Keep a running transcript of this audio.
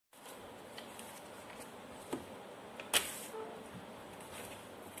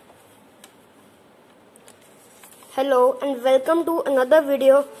Hello and welcome to another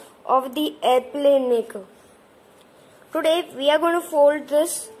video of the Airplane Maker. Today we are going to fold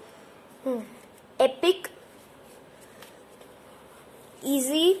this epic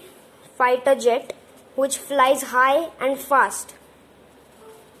easy fighter jet which flies high and fast.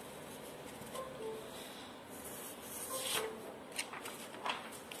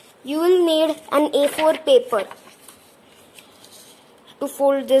 You will need an A4 paper to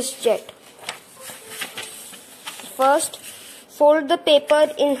fold this jet. First, fold the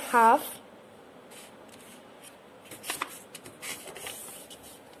paper in half.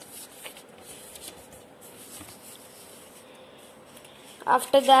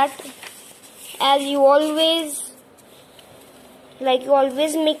 After that, as you always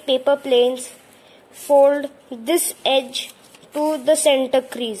make paper planes, fold this edge to the center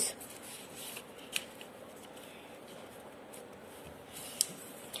crease.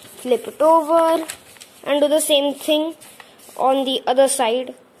 Flip it over and do the same thing on the other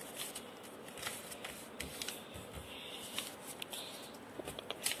side.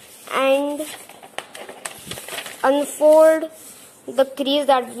 And unfold the crease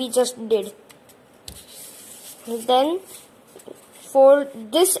that we just did. Then fold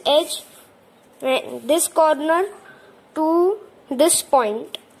this edge, this corner to this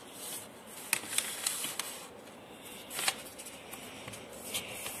point.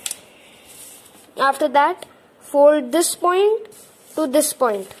 After that, fold this point to this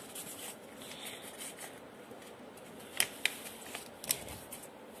point.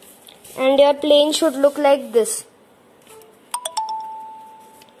 And your plane should look like this.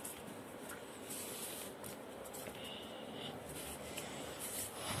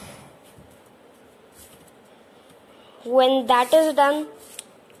 When that is done,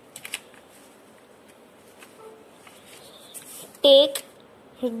 take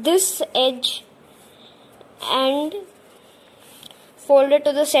this edge and fold it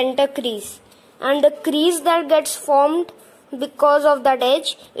to the center crease, and the crease that gets formed because of that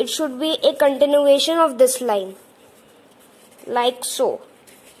edge, it should be a continuation of this line, like so.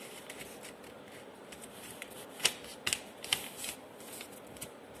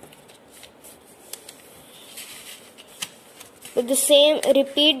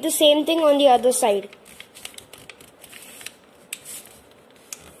 Repeat the same thing on the other side.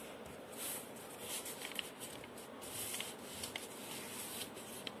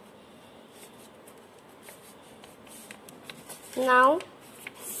 Now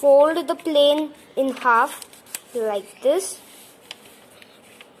fold the plane in half like this,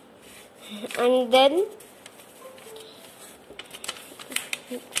 and then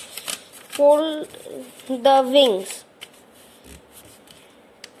fold the wings.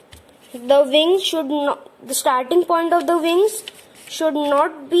 The starting point of the wings should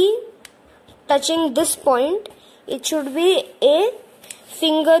not be touching this point. It should be a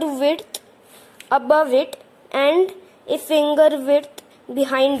finger width above it and a finger width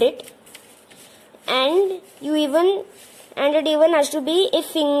behind it, and it even has to be a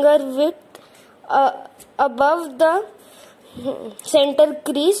finger width above the center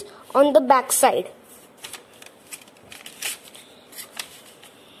crease on the back side.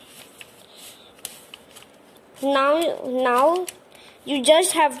 Now you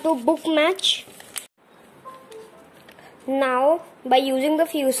just have to book match. Now, by using the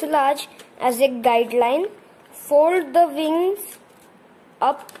fuselage as a guideline, fold the wings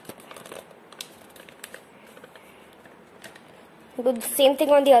up. Do the same thing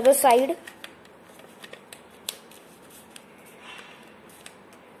on the other side.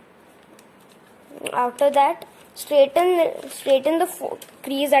 After that, straighten the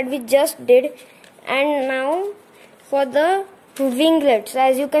crease that we just did. And now for the winglets,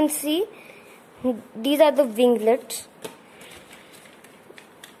 as you can see, these are the winglets.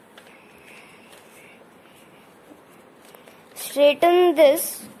 Straighten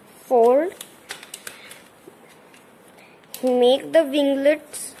this fold. Make the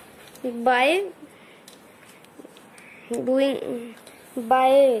winglets by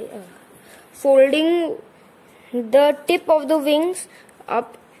folding the tip of the wings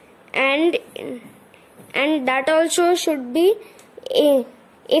up, and that also should be a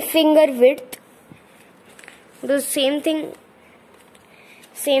finger width. The same thing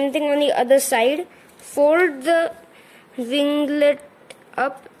on the other side. Fold the winglet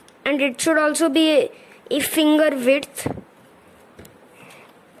up, and it should also be a finger width.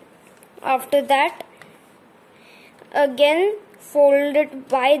 After that, again fold it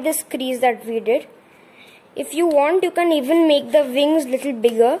by this crease that we did. If you want, you can even make the wings little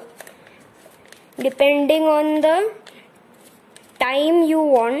bigger, depending on the time you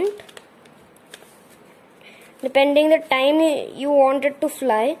want. depending the time you want it to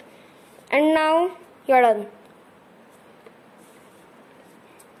fly. And now you're done.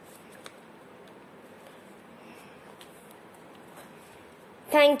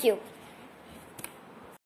 Thank you.